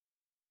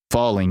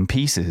Falling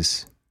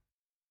pieces.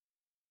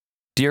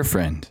 Dear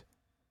friend,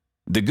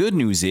 the good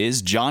news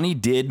is Johnny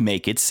did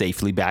make it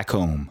safely back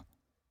home.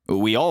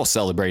 We all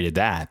celebrated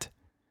that.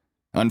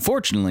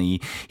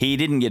 Unfortunately, he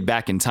didn't get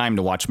back in time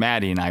to watch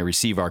Maddie and I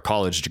receive our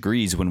college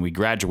degrees when we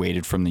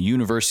graduated from the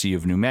University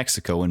of New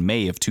Mexico in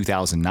May of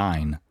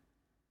 2009.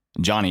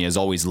 Johnny has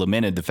always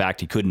lamented the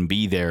fact he couldn't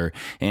be there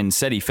and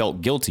said he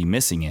felt guilty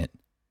missing it.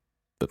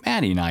 But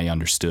Maddie and I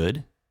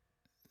understood.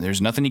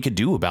 There's nothing he could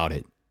do about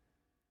it.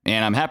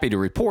 And I'm happy to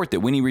report that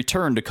when he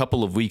returned a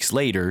couple of weeks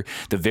later,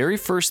 the very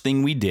first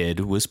thing we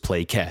did was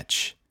play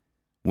catch.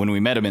 When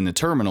we met him in the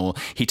terminal,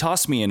 he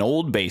tossed me an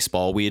old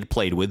baseball we had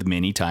played with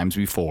many times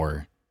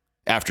before.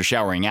 After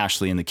showering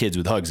Ashley and the kids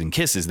with hugs and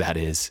kisses, that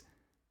is.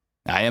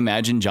 I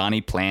imagine Johnny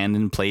planned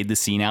and played the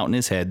scene out in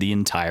his head the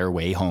entire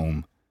way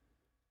home.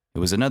 It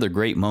was another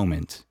great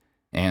moment,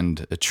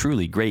 and a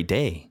truly great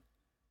day.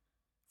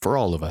 For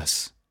all of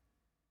us.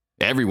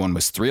 Everyone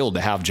was thrilled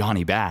to have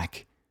Johnny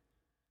back.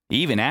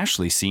 Even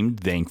Ashley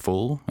seemed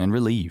thankful and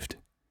relieved.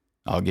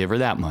 I'll give her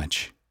that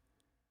much.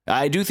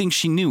 I do think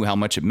she knew how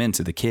much it meant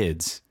to the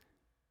kids.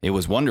 It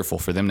was wonderful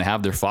for them to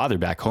have their father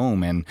back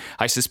home, and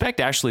I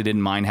suspect Ashley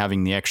didn't mind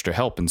having the extra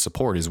help and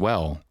support as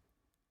well.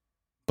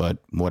 But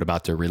what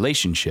about their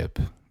relationship,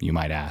 you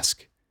might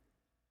ask?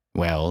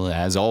 Well,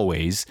 as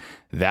always,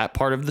 that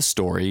part of the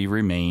story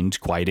remained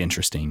quite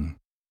interesting.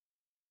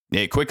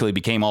 It quickly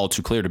became all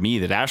too clear to me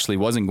that Ashley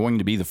wasn't going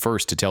to be the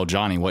first to tell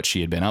Johnny what she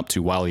had been up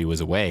to while he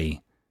was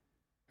away.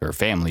 Her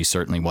family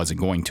certainly wasn't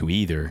going to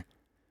either.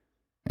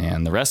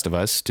 And the rest of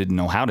us didn't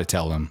know how to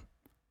tell him.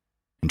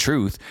 In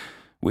truth,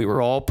 we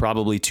were all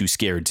probably too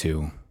scared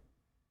to.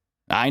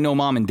 I know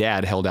Mom and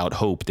Dad held out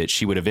hope that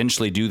she would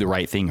eventually do the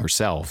right thing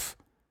herself.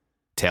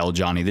 Tell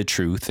Johnny the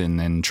truth and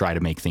then try to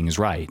make things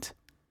right.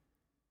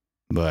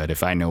 But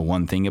if I know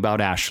one thing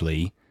about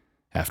Ashley,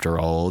 after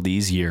all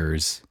these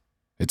years,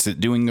 it's that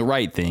doing the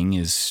right thing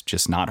is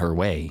just not her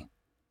way.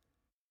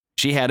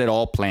 She had it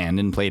all planned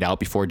and played out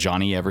before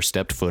Johnny ever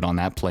stepped foot on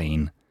that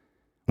plane.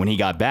 When he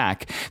got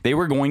back, they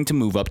were going to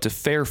move up to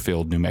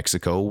Fairfield, New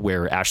Mexico,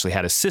 where Ashley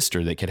had a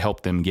sister that could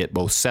help them get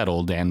both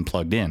settled and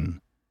plugged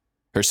in.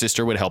 Her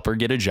sister would help her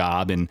get a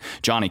job, and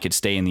Johnny could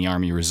stay in the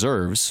Army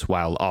Reserves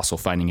while also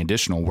finding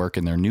additional work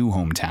in their new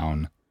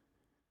hometown.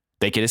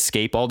 They could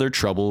escape all their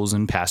troubles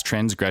and past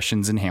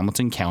transgressions in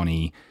Hamilton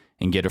County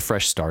and get a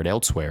fresh start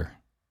elsewhere.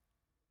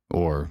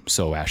 Or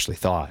so Ashley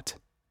thought.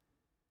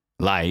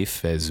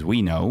 Life, as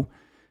we know,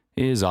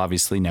 is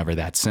obviously never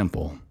that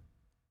simple.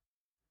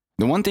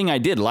 The one thing I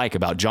did like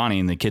about Johnny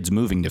and the kids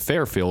moving to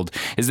Fairfield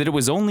is that it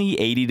was only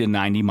 80 to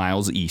 90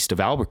 miles east of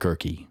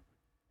Albuquerque.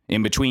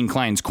 In between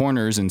Klein's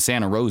Corners and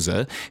Santa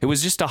Rosa, it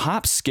was just a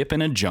hop, skip,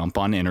 and a jump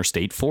on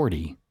Interstate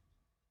 40.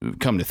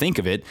 Come to think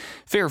of it,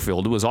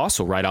 Fairfield was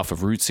also right off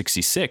of Route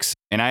 66,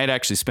 and I had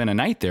actually spent a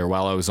night there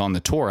while I was on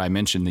the tour I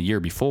mentioned the year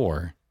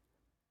before.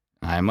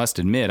 I must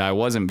admit I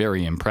wasn't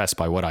very impressed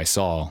by what I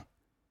saw.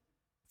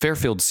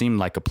 Fairfield seemed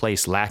like a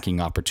place lacking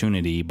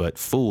opportunity, but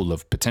full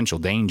of potential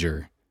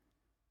danger.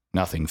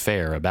 Nothing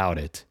fair about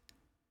it.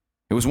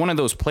 It was one of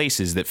those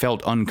places that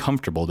felt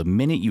uncomfortable the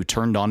minute you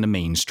turned onto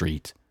Main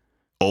Street.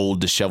 Old,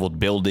 disheveled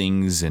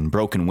buildings and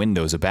broken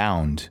windows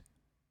abound.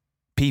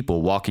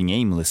 People walking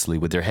aimlessly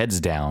with their heads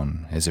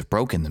down, as if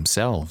broken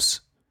themselves.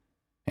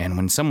 And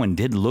when someone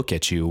did look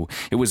at you,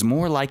 it was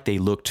more like they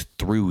looked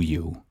through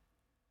you.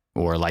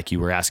 Or like you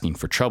were asking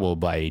for trouble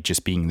by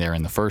just being there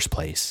in the first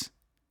place.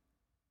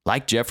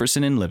 Like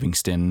Jefferson and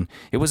Livingston,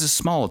 it was a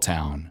small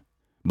town,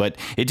 but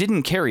it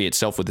didn't carry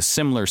itself with a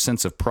similar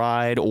sense of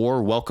pride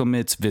or welcome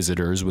its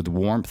visitors with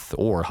warmth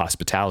or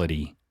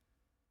hospitality.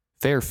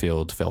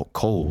 Fairfield felt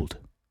cold,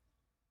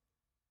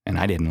 and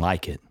I didn't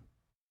like it.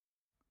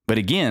 But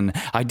again,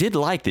 I did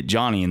like that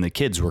Johnny and the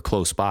kids were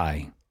close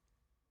by.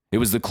 It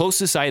was the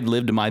closest I had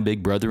lived to my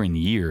big brother in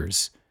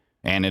years,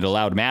 and it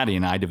allowed Maddie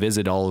and I to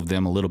visit all of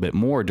them a little bit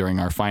more during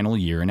our final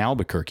year in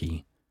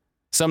Albuquerque.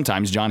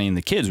 Sometimes Johnny and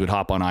the kids would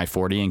hop on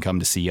I-40 and come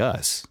to see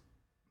us.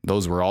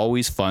 Those were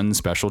always fun,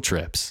 special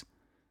trips.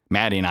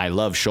 Maddie and I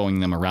loved showing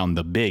them around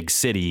the big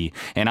city,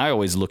 and I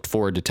always looked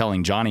forward to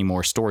telling Johnny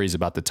more stories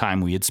about the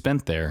time we had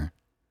spent there.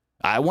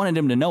 I wanted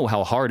him to know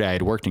how hard I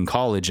had worked in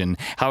college and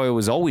how I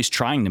was always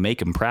trying to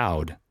make him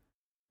proud.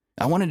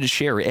 I wanted to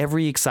share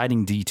every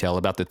exciting detail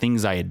about the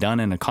things I had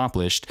done and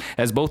accomplished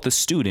as both a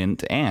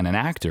student and an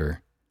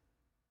actor.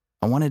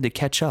 I wanted to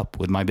catch up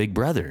with my big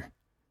brother.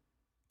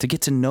 To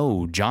get to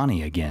know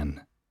Johnny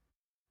again.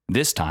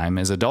 This time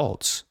as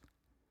adults.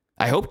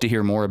 I hoped to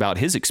hear more about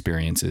his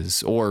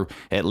experiences, or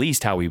at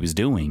least how he was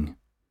doing.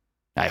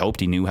 I hoped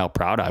he knew how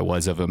proud I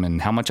was of him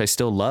and how much I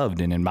still loved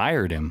and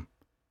admired him.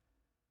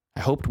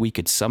 I hoped we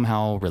could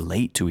somehow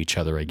relate to each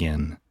other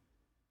again.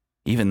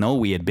 Even though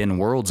we had been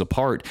worlds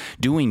apart,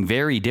 doing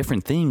very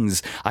different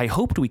things, I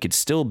hoped we could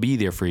still be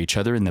there for each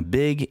other in the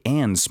big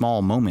and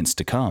small moments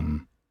to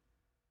come.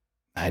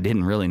 I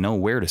didn't really know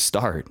where to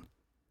start.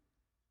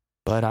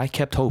 But I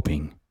kept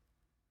hoping.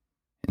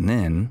 And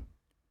then,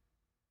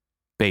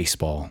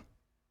 baseball.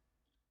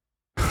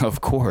 Of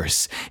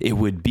course, it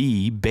would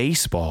be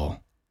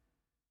baseball.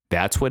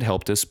 That's what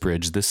helped us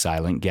bridge the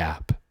silent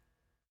gap.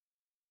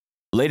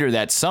 Later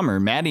that summer,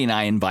 Maddie and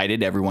I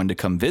invited everyone to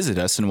come visit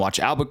us and watch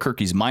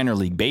Albuquerque's minor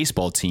league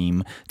baseball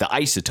team, the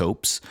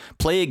Isotopes,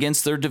 play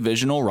against their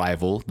divisional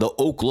rival, the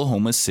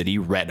Oklahoma City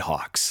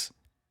Redhawks.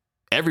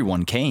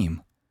 Everyone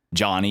came.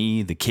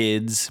 Johnny, the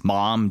kids,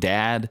 Mom,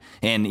 Dad,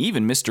 and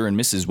even Mr. and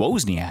Mrs.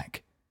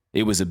 Wozniak.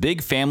 It was a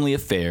big family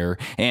affair,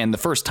 and the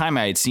first time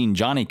I had seen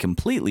Johnny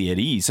completely at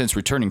ease since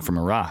returning from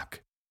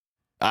Iraq.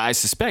 I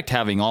suspect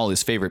having all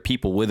his favorite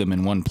people with him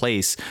in one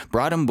place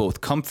brought him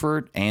both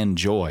comfort and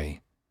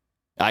joy.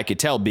 I could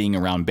tell being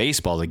around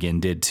baseball again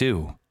did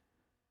too.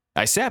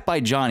 I sat by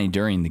Johnny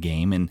during the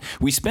game, and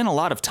we spent a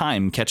lot of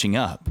time catching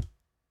up.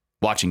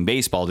 Watching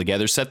baseball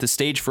together set the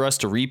stage for us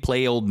to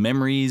replay old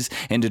memories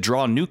and to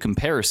draw new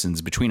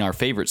comparisons between our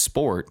favorite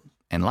sport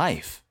and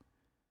life.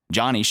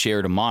 Johnny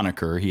shared a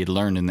moniker he had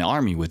learned in the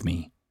Army with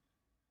me.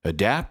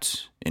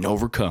 Adapt and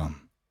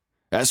overcome.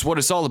 That's what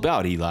it's all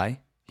about, Eli,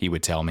 he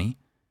would tell me.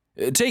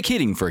 Take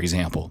hitting, for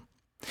example.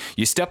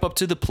 You step up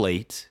to the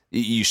plate,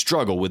 you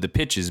struggle with the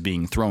pitches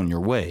being thrown your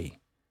way.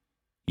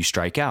 You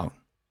strike out.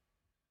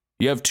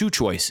 You have two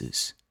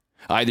choices.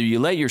 Either you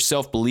let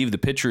yourself believe the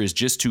pitcher is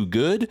just too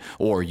good,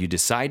 or you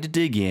decide to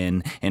dig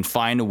in and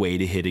find a way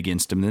to hit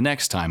against him the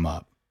next time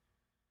up.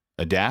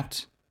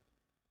 Adapt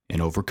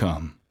and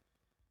overcome.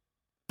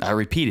 I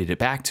repeated it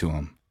back to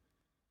him.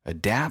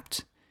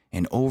 Adapt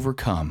and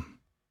overcome.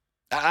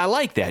 I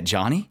like that,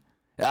 Johnny.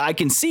 I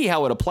can see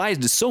how it applies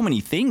to so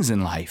many things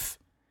in life.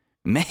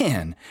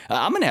 Man,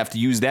 I'm going to have to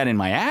use that in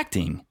my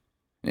acting.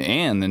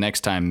 And the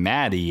next time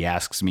Maddie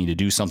asks me to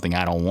do something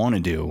I don't want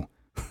to do.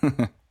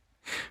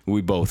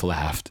 We both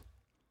laughed.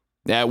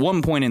 At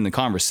one point in the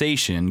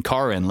conversation,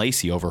 Cara and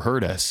Lacey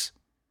overheard us.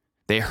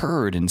 They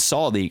heard and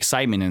saw the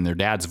excitement in their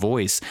dad's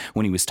voice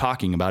when he was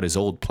talking about his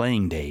old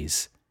playing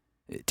days.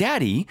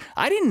 Daddy,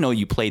 I didn't know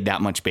you played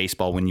that much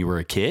baseball when you were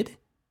a kid.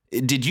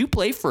 Did you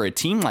play for a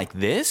team like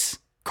this?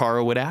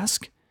 Cara would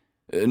ask.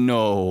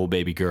 No,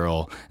 baby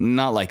girl,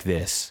 not like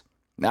this.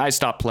 I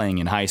stopped playing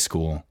in high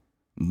school,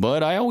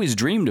 but I always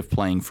dreamed of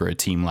playing for a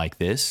team like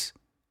this.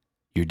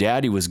 Your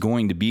daddy was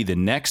going to be the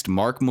next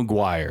Mark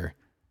McGwire,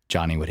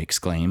 Johnny would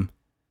exclaim.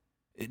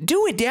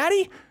 Do it,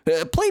 Daddy!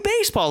 Play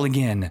baseball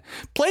again!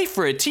 Play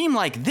for a team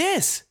like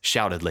this,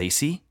 shouted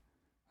Lacey.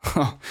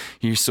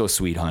 You're so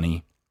sweet,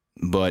 honey.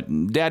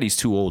 But Daddy's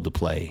too old to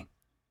play.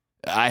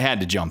 I had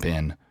to jump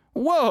in.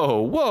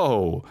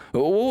 Whoa!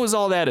 What was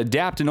all that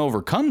adapt and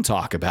overcome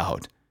talk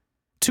about?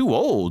 Too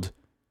old?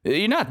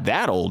 You're not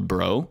that old,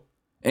 bro.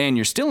 And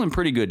you're still in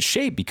pretty good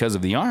shape because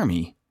of the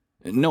Army.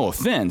 No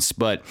offense,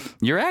 but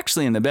you're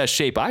actually in the best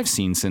shape I've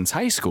seen since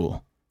high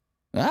school.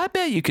 I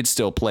bet you could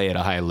still play at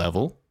a high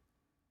level.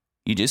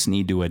 You just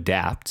need to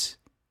adapt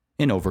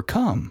and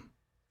overcome,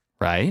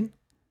 right?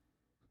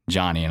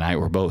 Johnny and I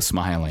were both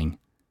smiling.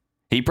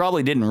 He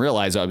probably didn't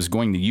realize I was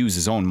going to use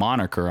his own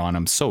moniker on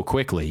him so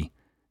quickly.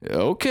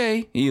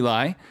 Okay,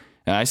 Eli,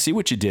 I see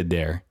what you did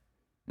there.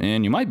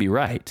 And you might be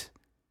right.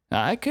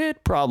 I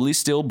could probably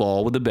still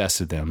ball with the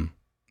best of them.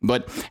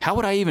 But how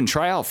would I even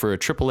try out for a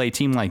AAA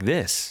team like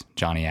this?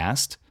 Johnny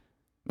asked.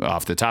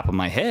 Off the top of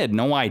my head,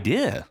 no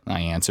idea,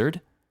 I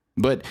answered.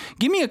 But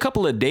give me a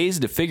couple of days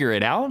to figure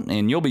it out,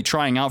 and you'll be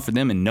trying out for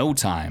them in no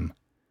time.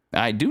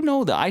 I do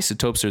know the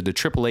Isotopes are the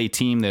AAA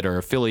team that are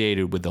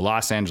affiliated with the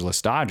Los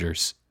Angeles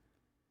Dodgers.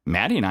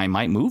 Maddie and I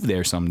might move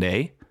there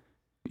someday.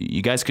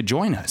 You guys could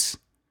join us.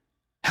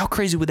 How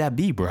crazy would that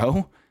be,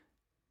 bro?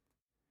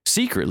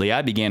 Secretly,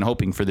 I began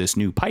hoping for this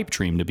new pipe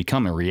dream to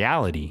become a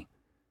reality.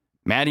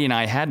 Maddie and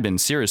I had been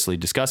seriously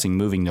discussing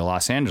moving to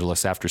Los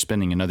Angeles after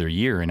spending another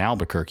year in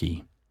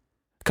Albuquerque.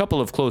 A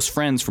couple of close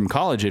friends from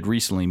college had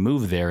recently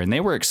moved there, and they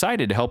were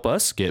excited to help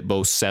us get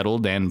both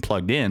settled and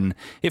plugged in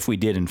if we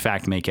did in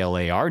fact make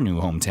LA our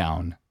new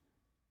hometown.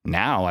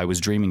 Now I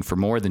was dreaming for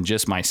more than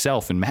just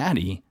myself and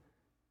Maddie.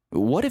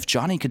 What if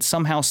Johnny could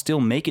somehow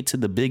still make it to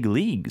the big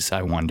leagues,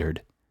 I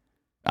wondered.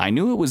 I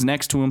knew it was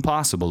next to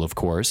impossible, of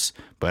course,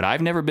 but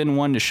I've never been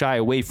one to shy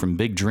away from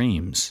big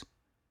dreams.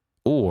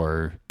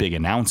 Or big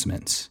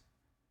announcements.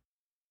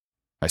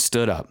 I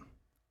stood up.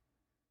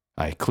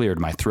 I cleared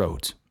my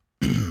throat.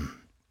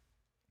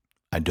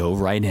 I dove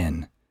right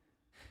in.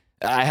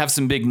 I have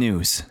some big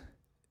news.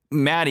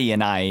 Maddie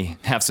and I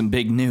have some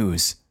big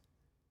news.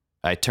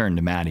 I turned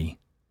to Maddie.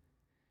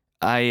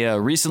 I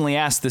recently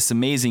asked this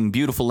amazing,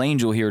 beautiful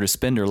angel here to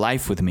spend her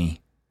life with me.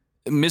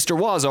 Mr.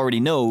 Waz already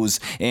knows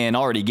and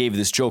already gave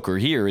this joker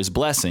here his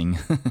blessing.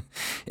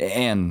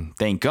 And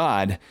thank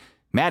God,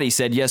 Maddie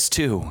said yes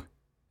too.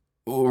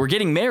 We're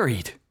getting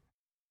married.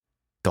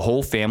 The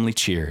whole family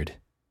cheered.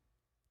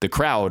 The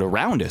crowd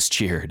around us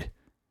cheered.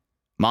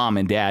 Mom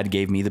and Dad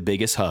gave me the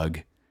biggest hug.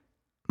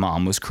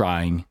 Mom was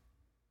crying.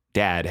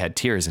 Dad had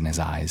tears in his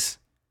eyes.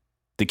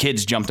 The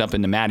kids jumped up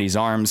into Maddie's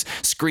arms,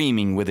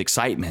 screaming with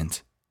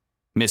excitement.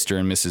 Mr.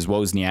 and Mrs.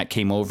 Wozniak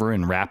came over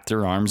and wrapped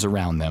their arms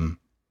around them.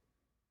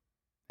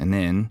 And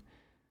then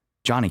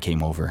Johnny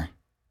came over.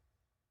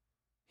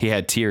 He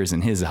had tears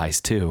in his eyes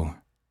too.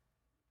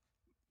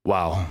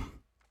 Wow.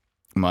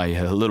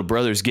 My little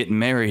brother's getting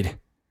married.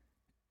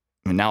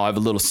 And now I have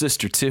a little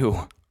sister,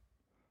 too.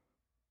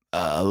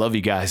 I love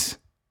you guys.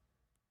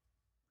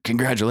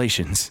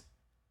 Congratulations.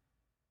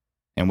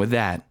 And with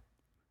that,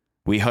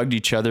 we hugged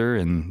each other,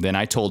 and then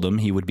I told him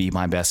he would be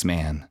my best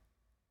man.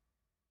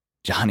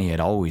 Johnny had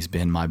always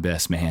been my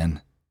best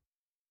man.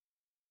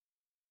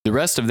 The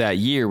rest of that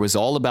year was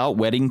all about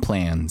wedding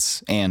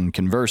plans and,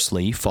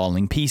 conversely,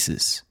 falling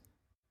pieces.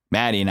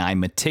 Maddie and I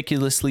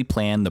meticulously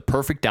planned the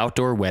perfect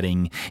outdoor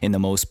wedding in the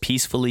most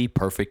peacefully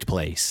perfect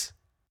place.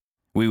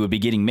 We would be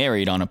getting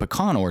married on a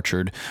pecan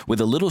orchard with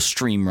a little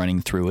stream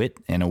running through it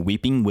and a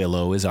weeping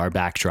willow as our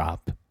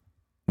backdrop.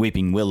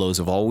 Weeping willows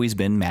have always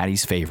been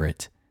Maddie's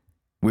favorite.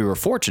 We were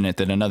fortunate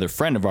that another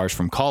friend of ours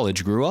from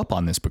college grew up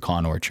on this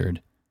pecan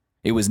orchard.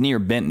 It was near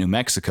Bent, New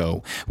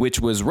Mexico, which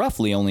was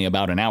roughly only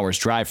about an hour's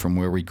drive from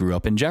where we grew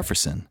up in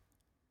Jefferson.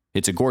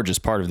 It's a gorgeous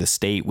part of the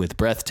state with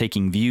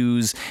breathtaking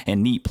views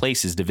and neat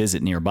places to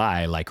visit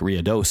nearby like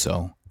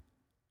Ruidoso.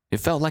 It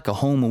felt like a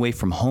home away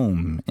from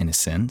home, in a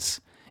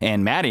sense,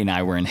 and Maddie and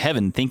I were in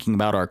heaven thinking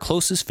about our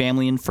closest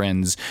family and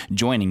friends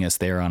joining us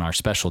there on our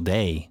special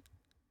day.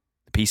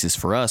 The pieces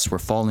for us were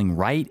falling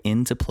right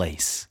into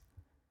place.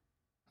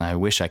 I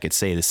wish I could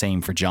say the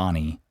same for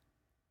Johnny.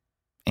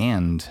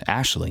 And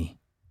Ashley.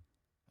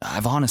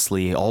 I've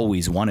honestly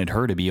always wanted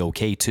her to be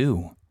okay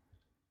too.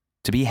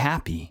 To be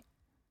happy.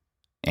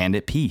 And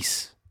at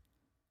peace.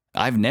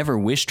 I've never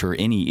wished her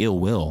any ill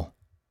will.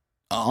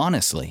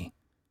 Honestly.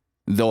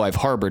 Though I've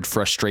harbored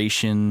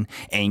frustration,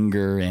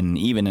 anger, and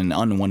even an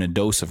unwanted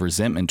dose of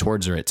resentment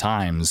towards her at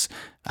times,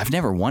 I've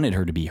never wanted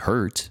her to be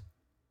hurt.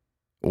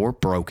 Or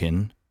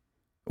broken.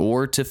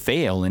 Or to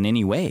fail in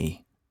any way.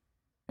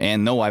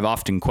 And though I've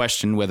often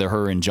questioned whether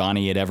her and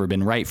Johnny had ever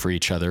been right for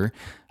each other,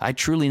 I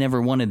truly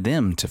never wanted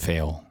them to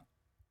fail.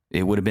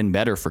 It would have been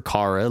better for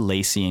Cara,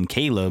 Lacey, and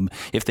Caleb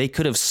if they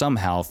could have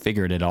somehow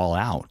figured it all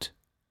out.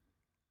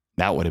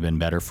 That would have been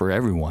better for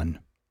everyone.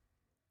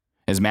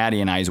 As Maddie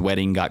and I's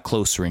wedding got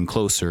closer and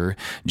closer,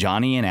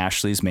 Johnny and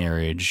Ashley's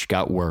marriage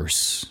got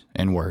worse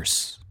and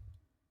worse.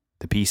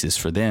 The pieces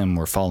for them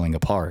were falling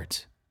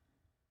apart.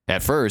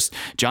 At first,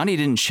 Johnny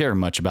didn't share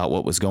much about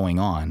what was going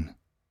on.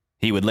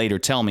 He would later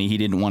tell me he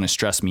didn't want to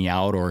stress me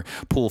out or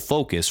pull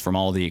focus from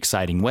all the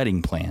exciting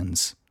wedding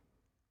plans.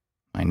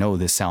 I know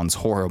this sounds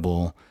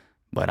horrible,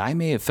 but I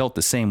may have felt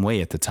the same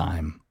way at the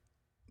time.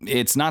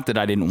 It's not that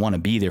I didn't want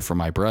to be there for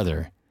my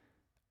brother.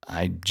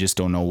 I just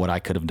don't know what I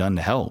could have done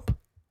to help.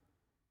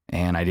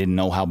 And I didn't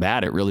know how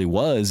bad it really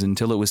was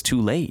until it was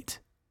too late.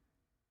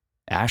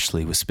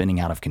 Ashley was spinning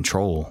out of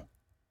control.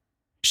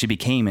 She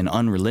became an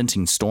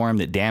unrelenting storm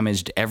that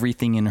damaged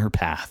everything in her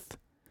path.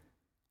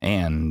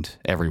 And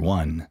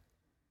everyone.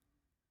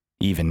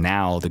 Even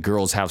now, the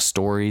girls have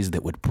stories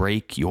that would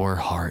break your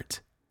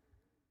heart.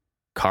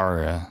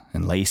 Cara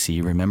and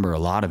Lacey remember a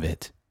lot of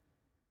it.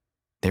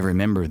 They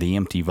remember the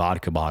empty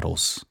vodka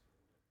bottles,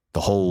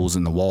 the holes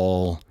in the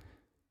wall,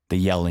 the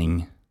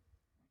yelling,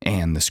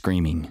 and the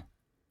screaming.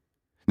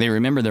 They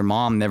remember their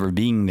mom never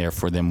being there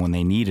for them when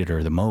they needed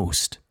her the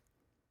most.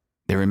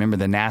 They remember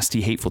the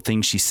nasty, hateful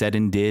things she said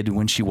and did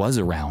when she was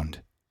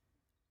around.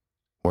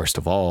 Worst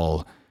of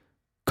all,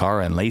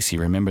 Cara and Lacey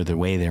remember the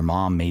way their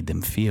mom made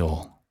them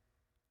feel.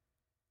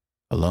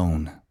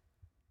 Alone.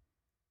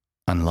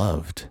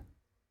 Unloved.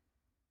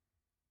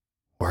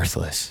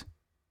 Worthless.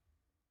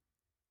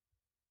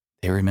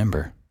 They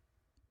remember.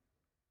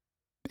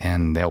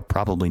 And they'll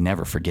probably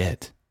never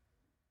forget.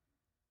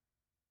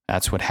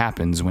 That's what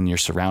happens when you're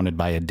surrounded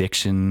by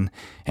addiction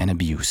and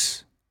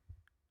abuse.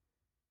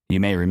 You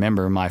may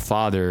remember my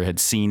father had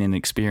seen and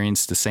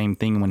experienced the same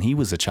thing when he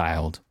was a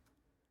child.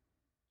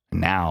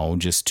 Now,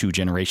 just 2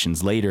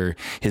 generations later,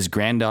 his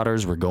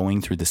granddaughters were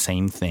going through the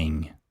same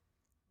thing.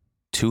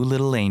 2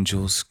 little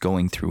angels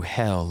going through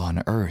hell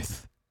on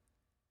earth.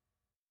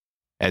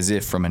 As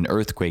if from an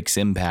earthquake's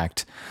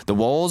impact, the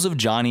walls of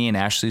Johnny and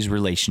Ashley's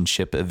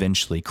relationship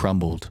eventually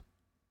crumbled.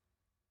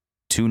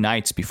 2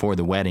 nights before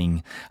the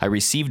wedding, I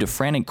received a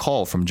frantic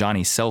call from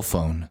Johnny's cell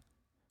phone.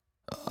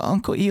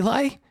 "Uncle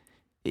Eli,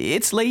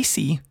 it's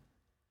Lacey.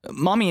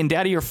 Mommy and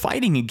Daddy are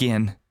fighting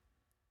again.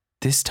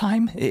 This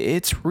time,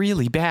 it's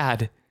really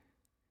bad.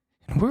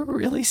 And we're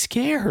really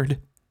scared."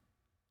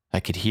 I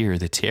could hear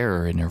the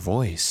terror in her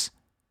voice.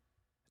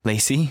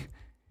 "Lacey,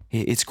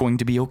 it's going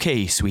to be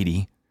okay,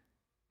 sweetie.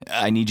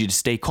 I need you to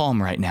stay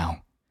calm right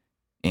now.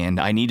 And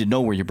I need to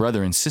know where your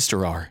brother and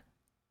sister are."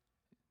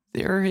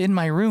 "They're in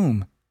my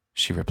room,"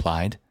 she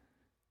replied.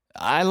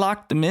 "I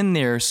locked them in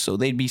there so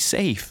they'd be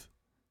safe."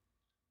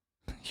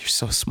 "You're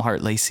so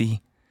smart,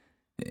 Lacey.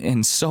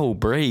 And so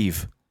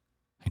brave,"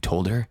 I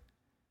told her.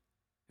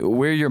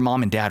 "Where are your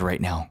mom and dad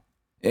right now?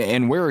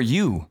 And where are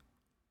you?"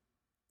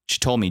 She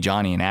told me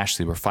Johnny and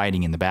Ashley were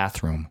fighting in the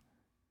bathroom.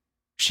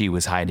 She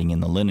was hiding in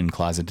the linen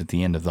closet at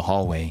the end of the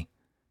hallway.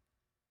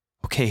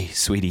 "Okay,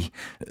 sweetie,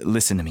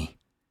 listen to me.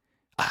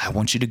 I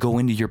want you to go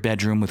into your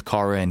bedroom with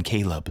Cara and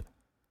Caleb.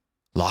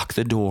 Lock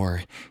the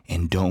door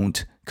and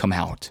don't come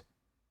out.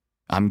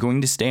 I'm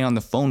going to stay on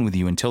the phone with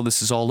you until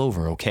this is all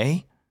over,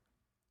 okay?"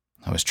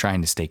 I was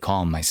trying to stay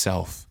calm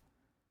myself.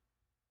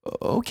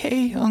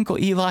 "Okay, Uncle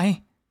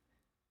Eli."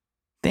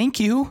 Thank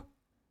you.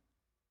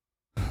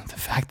 The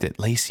fact that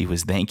Lacey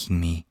was thanking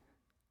me,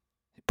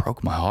 it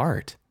broke my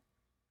heart.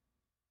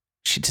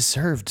 She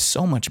deserved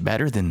so much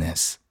better than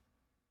this.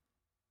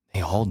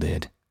 They all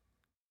did.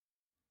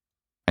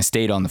 I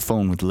stayed on the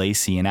phone with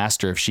Lacey and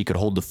asked her if she could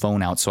hold the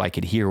phone out so I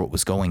could hear what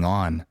was going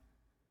on.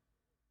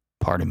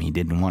 Part of me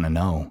didn't want to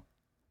know.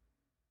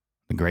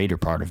 The greater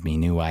part of me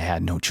knew I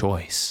had no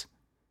choice.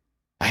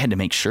 I had to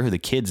make sure the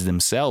kids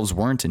themselves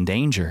weren't in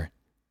danger.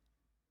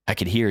 I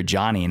could hear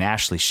Johnny and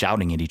Ashley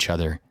shouting at each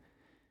other.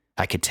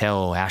 I could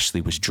tell Ashley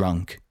was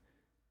drunk,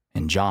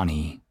 and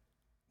Johnny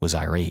was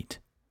irate.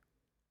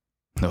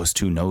 Those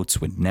two notes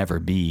would never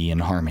be in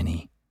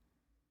harmony.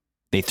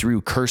 They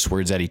threw curse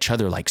words at each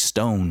other like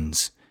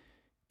stones,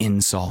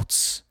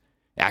 insults,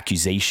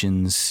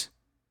 accusations,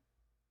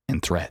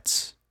 and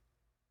threats.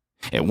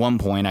 At one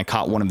point, I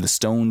caught one of the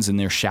stones in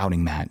their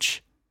shouting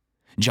match.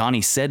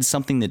 Johnny said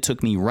something that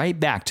took me right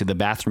back to the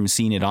bathroom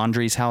scene at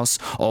Andre's house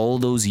all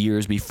those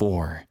years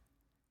before.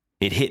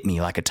 It hit me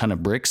like a ton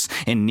of bricks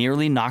and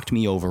nearly knocked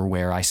me over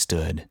where I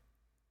stood.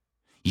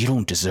 You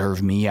don't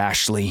deserve me,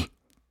 Ashley.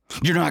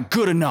 You're not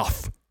good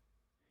enough.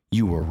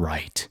 You were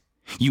right.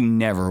 You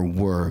never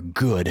were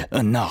good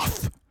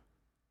enough.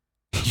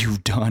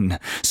 You've done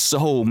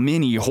so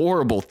many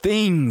horrible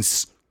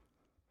things.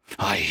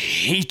 I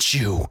hate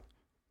you.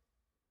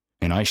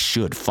 And I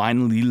should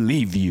finally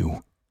leave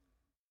you.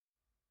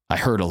 I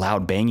heard a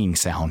loud banging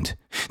sound,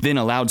 then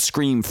a loud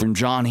scream from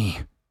Johnny,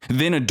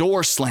 then a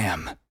door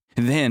slam,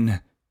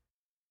 then...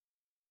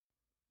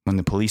 When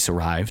the police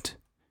arrived,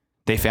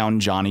 they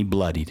found Johnny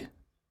bloodied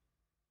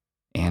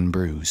and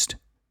bruised,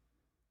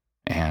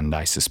 and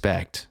I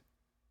suspect,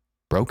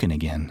 broken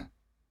again.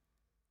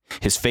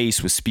 His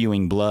face was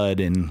spewing blood,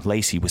 and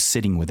Lacey was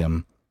sitting with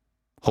him,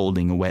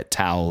 holding a wet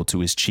towel to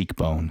his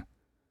cheekbone.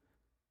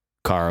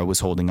 Kara was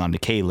holding on to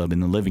Caleb in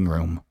the living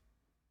room.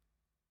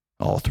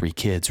 All three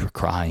kids were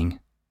crying.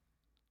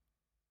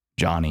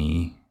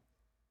 Johnny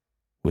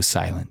was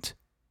silent.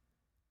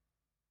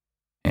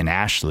 And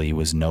Ashley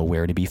was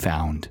nowhere to be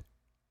found.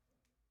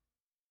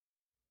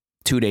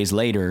 2 days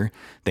later,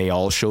 they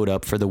all showed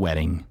up for the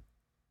wedding.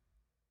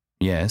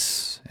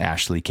 Yes,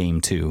 Ashley came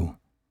too.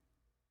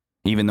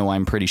 Even though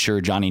I'm pretty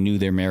sure Johnny knew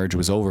their marriage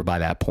was over by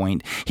that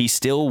point, he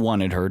still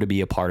wanted her to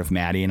be a part of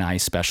Maddie and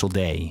I's special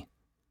day.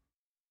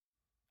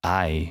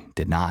 I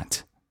did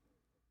not.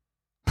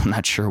 I'm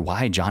not sure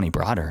why Johnny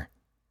brought her.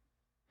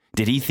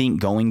 Did he think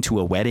going to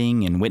a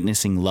wedding and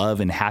witnessing love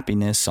and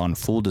happiness on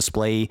full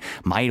display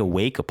might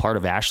awake a part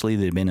of Ashley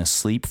that had been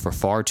asleep for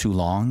far too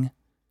long?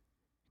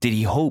 Did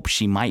he hope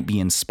she might be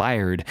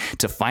inspired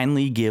to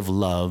finally give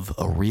love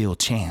a real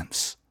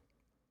chance?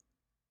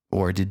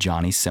 Or did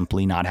Johnny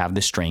simply not have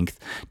the strength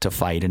to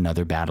fight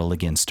another battle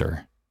against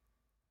her?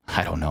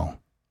 I don't know.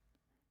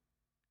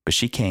 But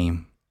she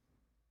came,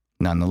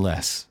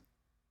 nonetheless.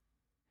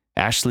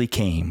 Ashley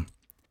came,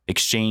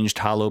 exchanged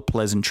hollow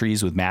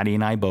pleasantries with Maddie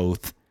and I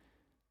both,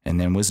 and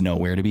then was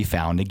nowhere to be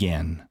found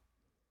again.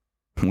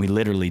 We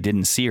literally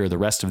didn't see her the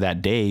rest of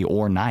that day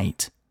or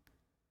night.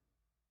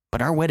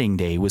 But our wedding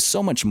day was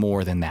so much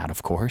more than that,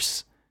 of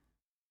course.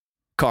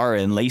 Kara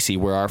and Lacey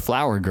were our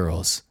flower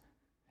girls.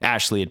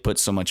 Ashley had put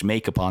so much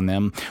makeup on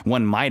them,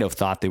 one might have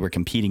thought they were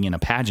competing in a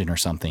pageant or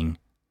something.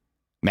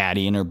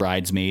 Maddie and her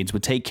bridesmaids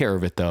would take care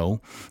of it,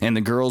 though, and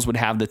the girls would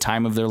have the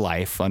time of their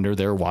life under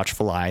their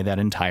watchful eye that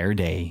entire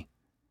day.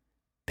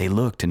 They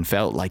looked and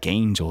felt like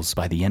angels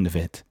by the end of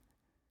it.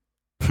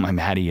 My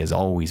Maddie has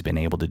always been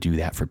able to do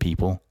that for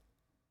people.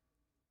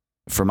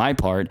 For my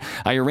part,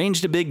 I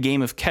arranged a big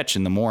game of catch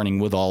in the morning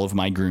with all of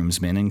my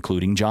groomsmen,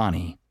 including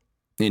Johnny.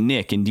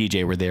 Nick and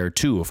DJ were there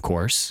too, of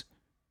course.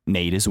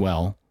 Nate as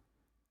well.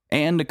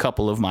 And a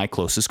couple of my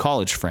closest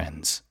college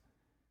friends.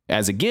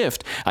 As a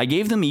gift, I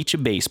gave them each a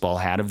baseball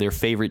hat of their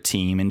favorite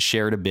team and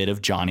shared a bit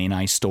of Johnny and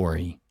I's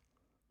story.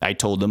 I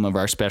told them of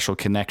our special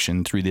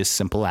connection through this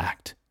simple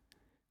act,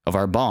 of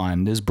our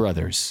bond as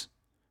brothers,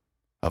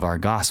 of our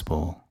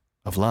gospel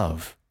of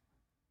love.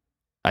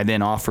 I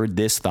then offered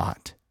this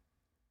thought.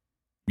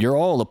 You're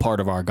all a part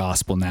of our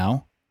gospel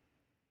now.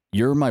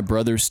 You're my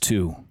brothers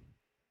too.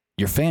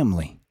 Your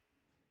family.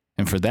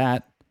 And for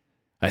that,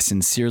 I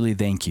sincerely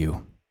thank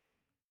you.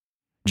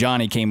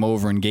 Johnny came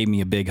over and gave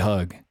me a big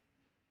hug.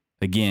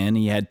 Again,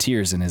 he had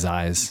tears in his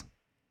eyes.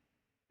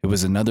 It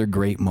was another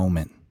great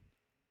moment.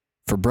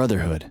 For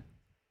brotherhood.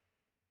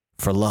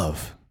 For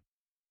love.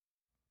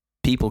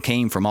 People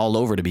came from all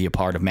over to be a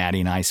part of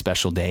Maddie and I's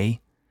special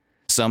day.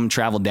 Some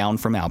traveled down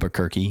from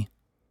Albuquerque.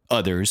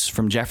 Others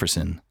from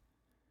Jefferson.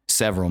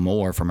 Several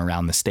more from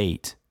around the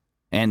state.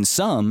 And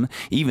some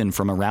even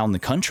from around the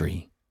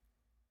country.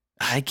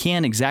 I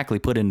can't exactly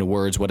put into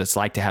words what it's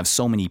like to have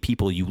so many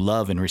people you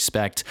love and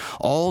respect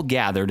all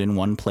gathered in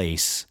one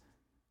place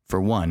for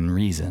one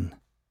reason.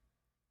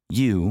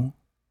 You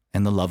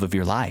and the love of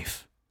your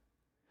life.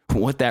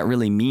 What that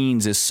really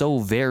means is so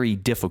very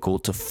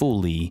difficult to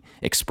fully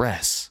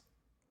express.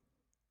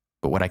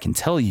 But what I can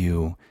tell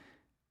you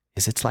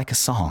is it's like a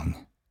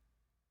song.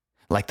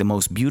 Like the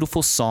most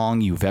beautiful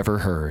song you've ever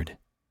heard.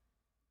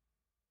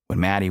 When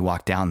Maddie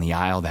walked down the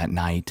aisle that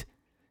night,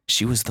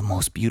 She was the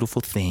most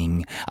beautiful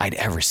thing I'd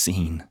ever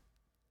seen.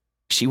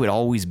 She would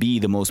always be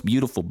the most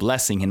beautiful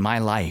blessing in my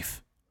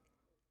life.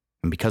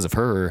 And because of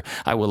her,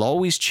 I will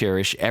always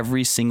cherish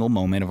every single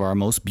moment of our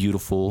most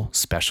beautiful,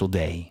 special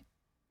day.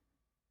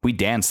 We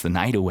danced the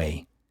night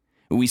away.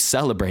 We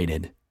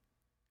celebrated.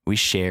 We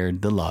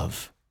shared the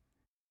love.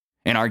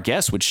 And our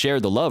guests would share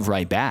the love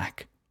right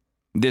back.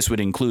 This would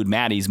include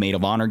Maddie's maid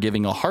of honor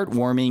giving a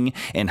heartwarming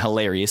and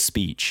hilarious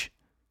speech.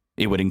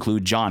 It would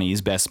include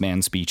Johnny's best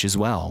man speech as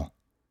well.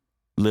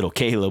 Little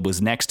Caleb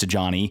was next to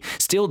Johnny,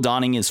 still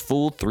donning his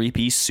full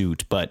three-piece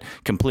suit, but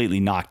completely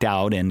knocked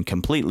out and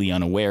completely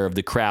unaware of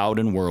the crowd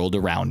and world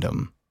around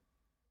him.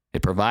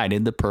 It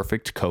provided the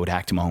perfect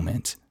Kodak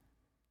moment.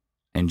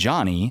 And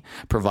Johnny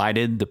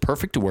provided the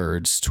perfect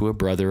words to a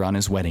brother on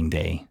his wedding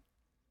day.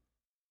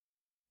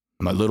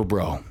 My little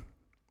bro,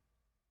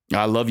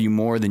 I love you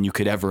more than you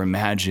could ever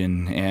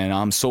imagine, and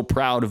I'm so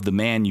proud of the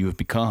man you have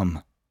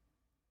become.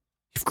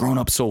 You've grown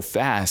up so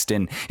fast,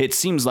 and it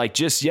seems like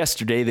just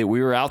yesterday that we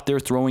were out there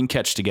throwing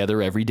catch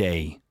together every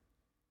day.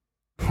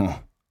 How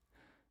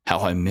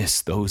I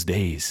miss those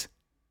days.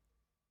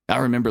 I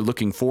remember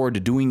looking forward to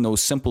doing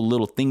those simple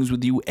little things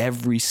with you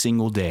every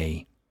single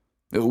day.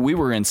 We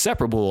were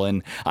inseparable,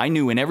 and I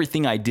knew in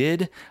everything I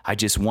did, I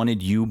just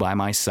wanted you by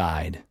my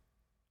side.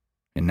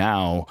 And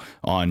now,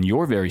 on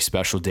your very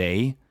special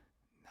day,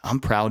 I'm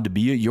proud to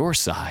be at your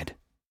side.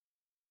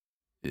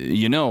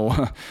 You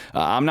know,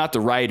 I'm not the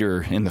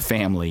writer in the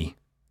family.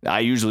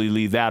 I usually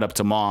leave that up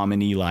to Mom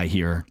and Eli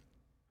here.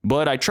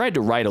 But I tried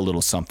to write a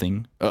little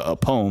something, a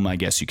poem, I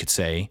guess you could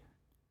say.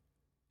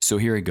 So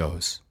here it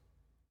goes.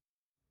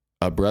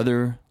 A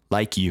brother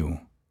like you.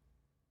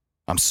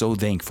 I'm so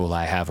thankful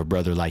I have a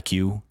brother like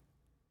you.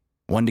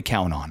 One to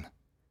count on.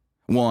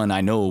 One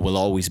I know will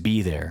always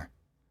be there.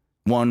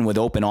 One with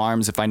open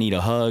arms if I need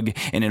a hug,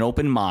 and an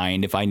open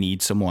mind if I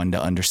need someone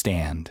to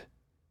understand.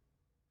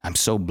 I'm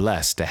so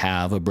blessed to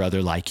have a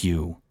brother like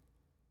you.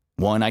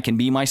 One I can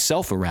be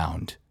myself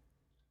around.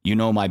 You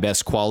know my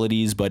best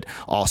qualities, but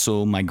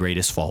also my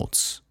greatest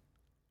faults.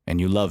 And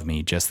you love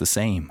me just the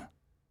same.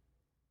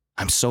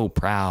 I'm so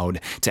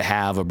proud to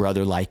have a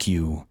brother like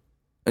you.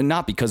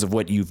 Not because of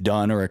what you've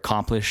done or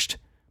accomplished,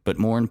 but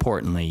more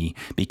importantly,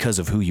 because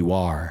of who you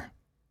are.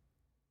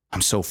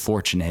 I'm so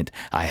fortunate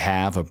I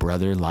have a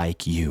brother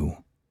like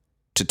you.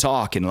 To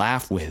talk and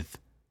laugh with.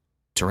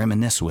 To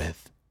reminisce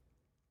with.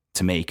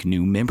 To make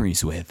new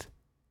memories with.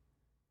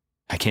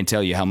 I can't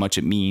tell you how much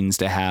it means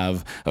to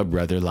have a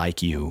brother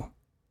like you.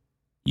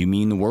 You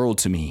mean the world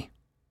to me.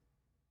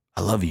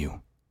 I love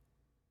you.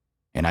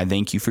 And I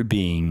thank you for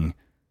being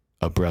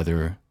a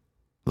brother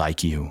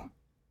like you.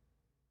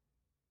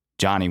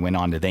 Johnny went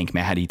on to thank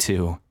Maddie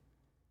too.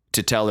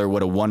 To tell her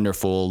what a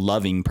wonderful,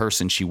 loving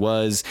person she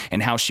was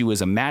and how she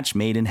was a match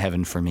made in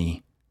heaven for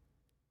me.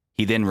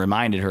 He then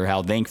reminded her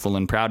how thankful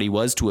and proud he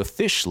was to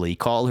officially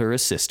call her a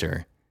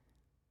sister.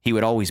 He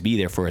would always be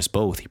there for us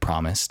both, he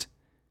promised.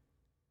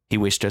 He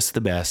wished us the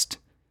best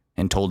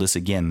and told us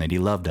again that he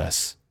loved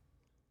us.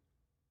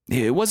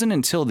 It wasn't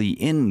until the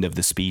end of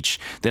the speech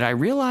that I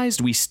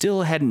realized we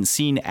still hadn't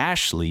seen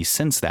Ashley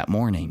since that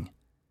morning.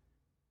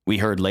 We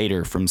heard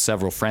later from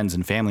several friends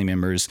and family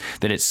members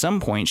that at some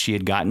point she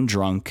had gotten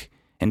drunk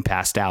and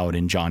passed out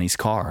in Johnny's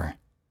car.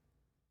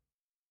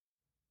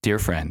 Dear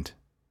friend,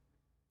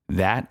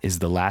 that is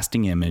the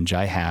lasting image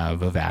I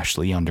have of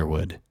Ashley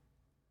Underwood.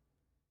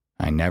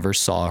 I never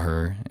saw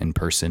her in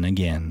person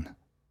again.